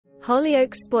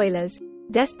Hollyoaks spoilers.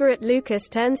 Desperate Lucas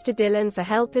turns to Dillon for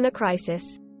help in a crisis.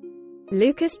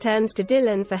 Lucas turns to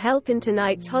Dillon for help in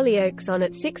tonight's Hollyoaks on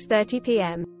at 6:30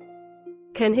 p.m.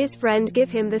 Can his friend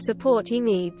give him the support he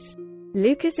needs?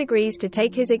 Lucas agrees to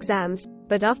take his exams,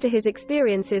 but after his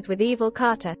experiences with evil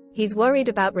Carter, he's worried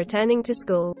about returning to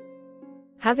school.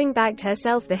 Having bagged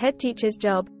herself the head teacher's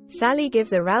job, Sally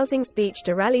gives a rousing speech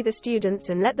to rally the students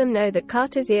and let them know that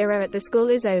Carter's era at the school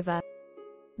is over.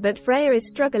 But Freya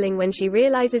is struggling when she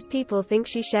realizes people think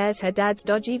she shares her dad's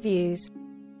dodgy views.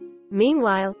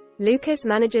 Meanwhile, Lucas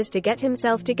manages to get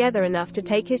himself together enough to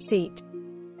take his seat.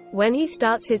 When he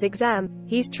starts his exam,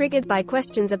 he's triggered by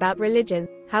questions about religion.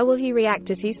 How will he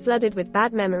react as he's flooded with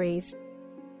bad memories?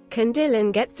 Can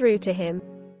Dillon get through to him?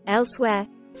 Elsewhere,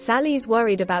 Sally's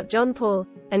worried about John Paul,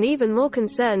 and even more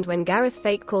concerned when Gareth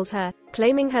Fake calls her,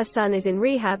 claiming her son is in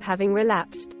rehab having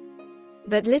relapsed.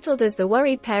 But little does the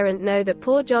worried parent know that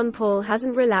poor John Paul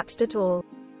hasn't relapsed at all.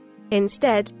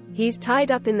 Instead, he's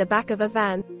tied up in the back of a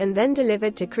van, and then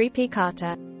delivered to creepy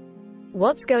Carter.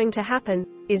 What's going to happen?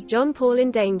 Is John Paul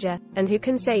in danger, and who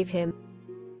can save him?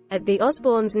 At the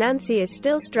Osbournes, Nancy is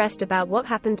still stressed about what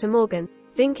happened to Morgan,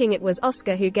 thinking it was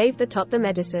Oscar who gave the tot the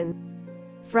medicine.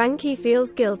 Frankie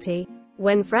feels guilty.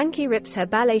 When Frankie rips her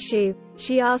ballet shoe,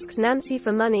 she asks Nancy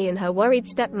for money and her worried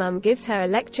stepmom gives her a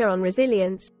lecture on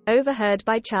resilience, overheard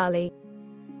by Charlie.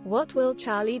 What will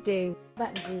Charlie do?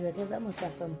 Bạn vừa theo dõi một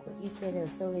sản phẩm của ICN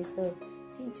Show Laser.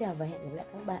 Xin chào và hẹn gặp lại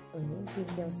các bạn ở những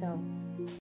video sau.